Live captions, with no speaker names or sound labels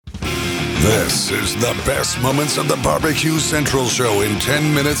This is the best moments of the BBQ Central Show in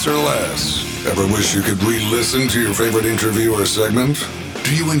 10 minutes or less. Ever wish you could re-listen to your favorite interview or segment?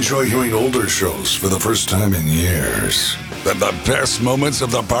 Do you enjoy hearing older shows for the first time in years? Then the best moments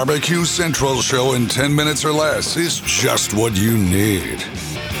of the BBQ Central Show in 10 minutes or less is just what you need.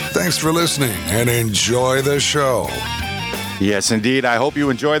 Thanks for listening and enjoy the show. Yes, indeed. I hope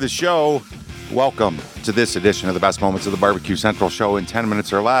you enjoy the show. Welcome to this edition of the best moments of the BBQ Central Show in 10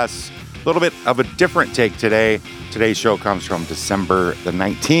 minutes or less. A little bit of a different take today. Today's show comes from December the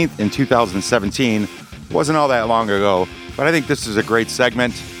 19th in 2017. Wasn't all that long ago, but I think this is a great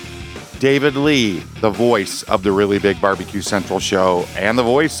segment. David Lee, the voice of the Really Big BBQ Central Show and the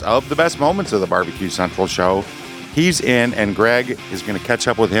voice of the best moments of the BBQ Central Show. He's in, and Greg is going to catch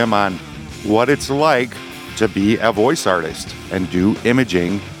up with him on what it's like to be a voice artist and do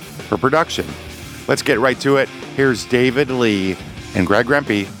imaging for production. Let's get right to it. Here's David Lee and Greg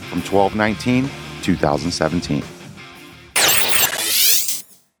Rempe from 12/19/2017.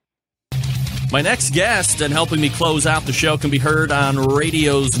 My next guest and helping me close out the show can be heard on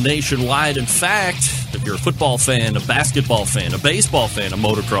radios nationwide. In fact, if you're a football fan, a basketball fan, a baseball fan, a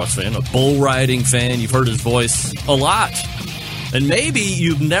motocross fan, a bull riding fan, you've heard his voice a lot. And maybe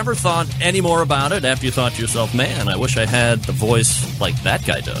you've never thought any more about it after you thought to yourself, man, I wish I had the voice like that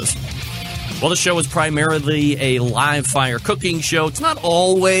guy does. Well, the show is primarily a live fire cooking show. It's not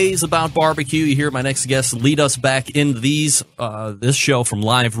always about barbecue. You hear my next guest lead us back into this show from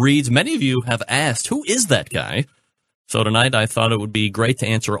live reads. Many of you have asked, who is that guy? So tonight I thought it would be great to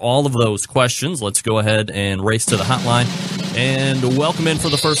answer all of those questions. Let's go ahead and race to the hotline and welcome in for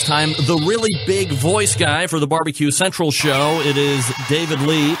the first time the really big voice guy for the BBQ Central Show. It is David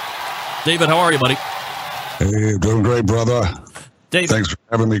Lee. David, how are you, buddy? Hey, doing great, brother. David, thanks for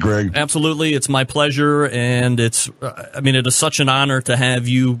having me, Greg. Absolutely. It's my pleasure, and it is such an honor to have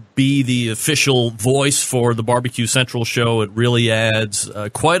you be the official voice for the BBQ Central Show. It really adds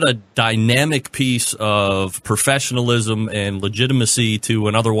quite a dynamic piece of professionalism and legitimacy to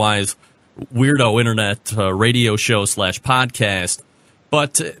an otherwise weirdo internet radio show / podcast.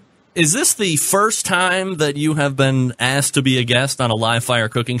 But is this the first time that you have been asked to be a guest on a live fire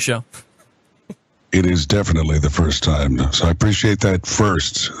cooking show? It is definitely the first time, so I appreciate that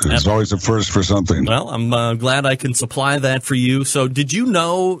first. There's always a first for something. Well, I'm glad I can supply that for you. So did you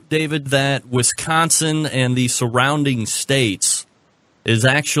know, David, that Wisconsin and the surrounding states is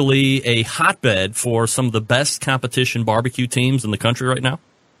actually a hotbed for some of the best competition barbecue teams in the country right now?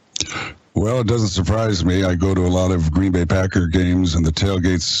 Well, it doesn't surprise me. I go to a lot of Green Bay Packer games, and the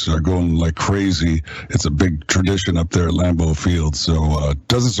tailgates are going like crazy. It's a big tradition up there at Lambeau Field, so it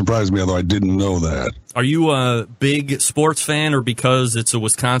doesn't surprise me, although I didn't know that. Are you a big sports fan, or because it's a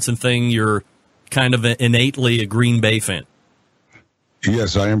Wisconsin thing, you're kind of innately a Green Bay fan?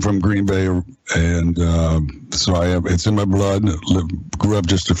 Yes, I am from Green Bay, and so I am. It's in my blood. Grew up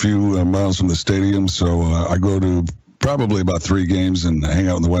just a few miles from the stadium, so I go to probably about 3 games and hang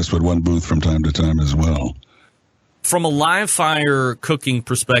out in the Westwood One booth from time to time as well. From a live fire cooking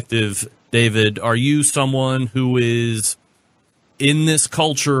perspective, David, are you someone who is in this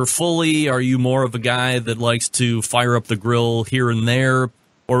culture fully? Are you more of a guy that likes to fire up the grill here and there,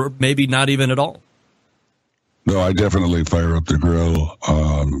 or maybe not even at all? No, I definitely fire up the grill.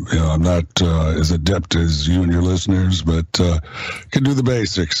 I'm not as adept as you and your listeners, but can do the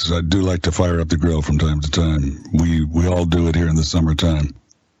basics. I do like to fire up the grill from time to time. We all do it here in the summertime.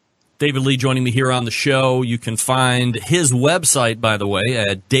 David Lee joining me here on the show. You can find his website, by the way,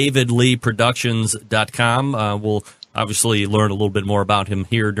 at davidleeproductions.com. We'll obviously learn a little bit more about him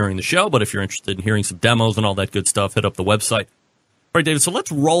here during the show, but if you're interested in hearing some demos and all that good stuff, hit up the website. All right, David, so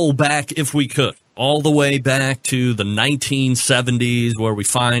let's roll back, if we could, all the way back to the 1970s, where we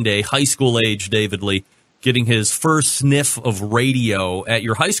find a high school-age David Lee getting his first sniff of radio at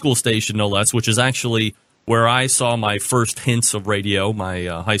your high school station, no less, which is actually where I saw my first hints of radio. My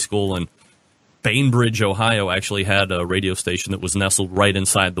high school in Bainbridge, Ohio, actually had a radio station that was nestled right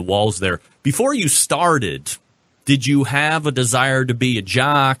inside the walls there. Before you started, did you have a desire to be a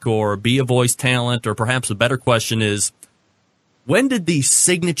jock or be a voice talent? Or perhaps a better question is, when did the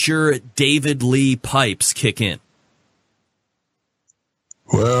signature David Lee pipes kick in?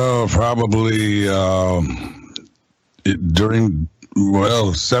 Well, probably during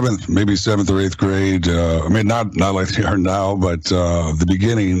seventh or eighth grade. Not like they are now, but the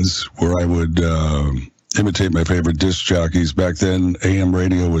beginnings where I would imitate my favorite disc jockeys. Back then, AM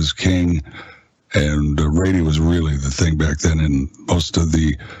radio was king, and radio was really the thing back then, and most of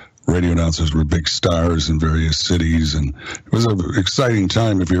the radio announcers were big stars in various cities, and it was an exciting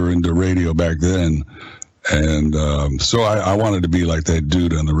time if you were into radio back then. And so I wanted to be like that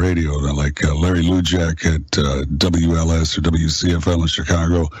dude on the radio, like Larry Lujak at WLS or WCFL in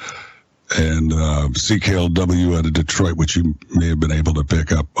Chicago, and CKLW out of Detroit, which you may have been able to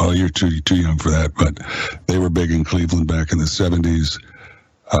pick up. Oh, you're too young for that, but they were big in Cleveland back in the 70s.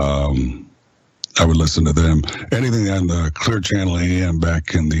 I would listen to them. Anything on the Clear Channel AM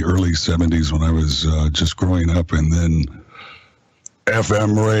back in the early 70s when I was just growing up, and then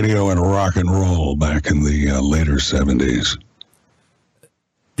FM radio and rock and roll back in the later 70s.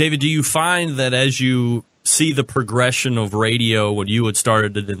 David, do you find that as you see the progression of radio, when you had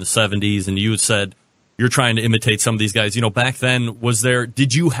started it in the 70s and you had said you're trying to imitate some of these guys, back then,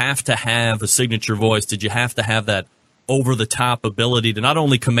 did you have to have a signature voice? Did you have to have that over-the-top ability to not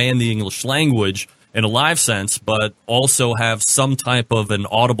only command the English language in a live sense, but also have some type of an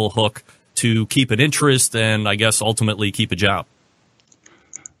audible hook to keep an interest and, I guess, ultimately keep a job?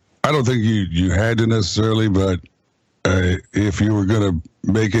 I don't think you had to necessarily, but if you were going to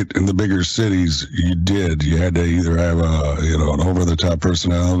make it in the bigger cities, you did. You had to either have an over-the-top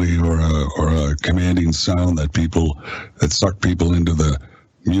personality or a commanding sound that sucked people into the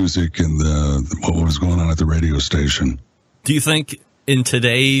music and what was going on at the radio station. Do you think in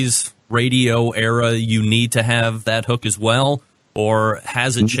today's radio era you need to have that hook as well, or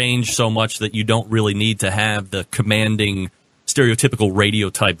has it changed so much that you don't really need to have the commanding, stereotypical radio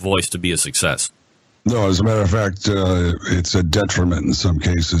type voice to be a success? No, as a matter of fact, it's a detriment in some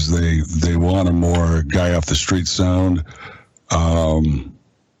cases. They want a more guy off the street sound. I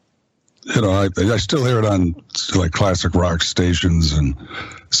still hear it on like classic rock stations and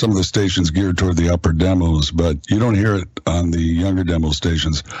some of the stations geared toward the upper demos, but you don't hear it on the younger demo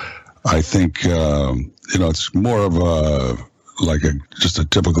stations. I think it's more of just a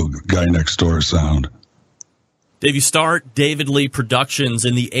typical guy next door sound. Dave, you start David Lee Productions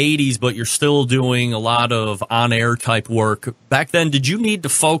in the 80s, but you're still doing a lot of on-air type work. Back then, did you need to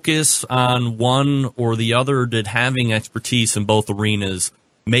focus on one or the other, or did having expertise in both arenas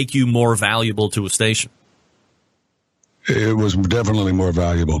make you more valuable to a station? It was definitely more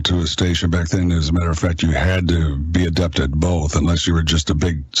valuable to a station back then. As a matter of fact, you had to be adept at both, unless you were just a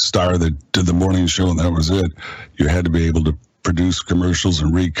big star that did the morning show and that was it. You had to be able to produce commercials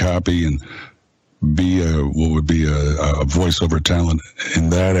and read copy and be what would be a voiceover talent in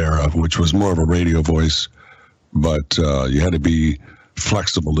that era, which was more of a radio voice, but you had to be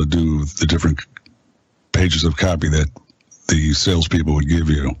flexible to do the different pages of copy that the salespeople would give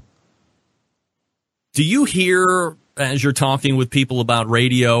you. Do you hear, as you're talking with people about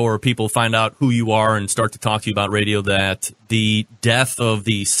radio, or people find out who you are and start to talk to you about radio, that the death of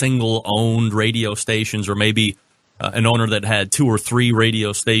the single-owned radio stations, or maybe an owner that had 2 or 3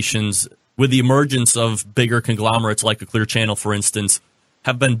 radio stations, with the emergence of bigger conglomerates like a Clear Channel, for instance,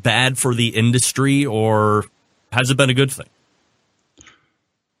 have been bad for the industry, or has it been a good thing?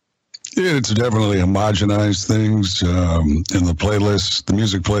 Yeah, it's definitely homogenized things. In the playlists, the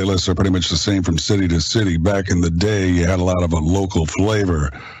music playlists are pretty much the same from city to city. Back in the day, you had a lot of a local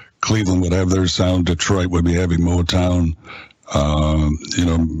flavor. Cleveland would have their sound. Detroit would be heavy Motown.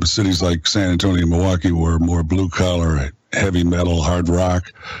 Cities like San Antonio and Milwaukee were more blue-collar, heavy metal, hard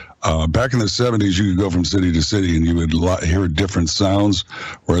rock. Back in the 70s, you could go from city to city and you would hear different sounds,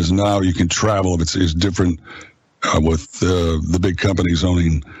 whereas now you can travel. It's different with the big companies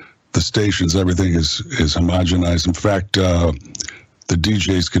owning the stations. Everything is homogenized. In fact, the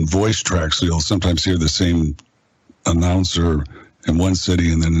DJs can voice track, so you'll sometimes hear the same announcer in one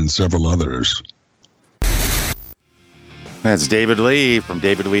city and then in several others. That's David Lee from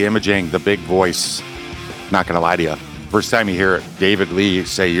David Lee Imaging, the big voice. Not going to lie to you. First time you hear David Lee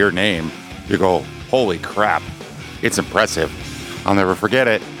say your name, you go, holy crap, it's impressive. I'll never forget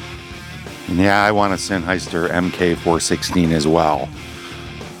it. And yeah, I want a Sennheiser MK416 as well,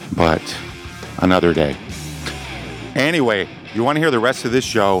 but another day. Anyway, you want to hear the rest of this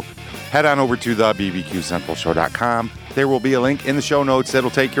show, head on over to the bbqcentralshow.com. There will be a link in the show notes that'll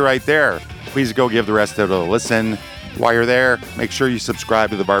take you right there. Please go give the rest of it a listen. While you're there, make sure you subscribe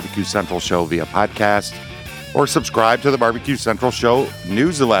to the Barbecue Central Show via podcast, or subscribe to the Barbecue Central Show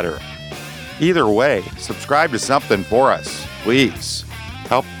newsletter. Either way, subscribe to something for us. Please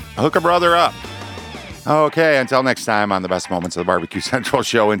help hook a brother up. Okay, until next time on the best moments of the Barbecue Central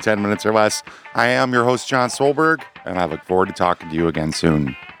Show in 10 minutes or less, I am your host, John Solberg, and I look forward to talking to you again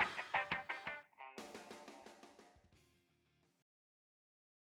soon.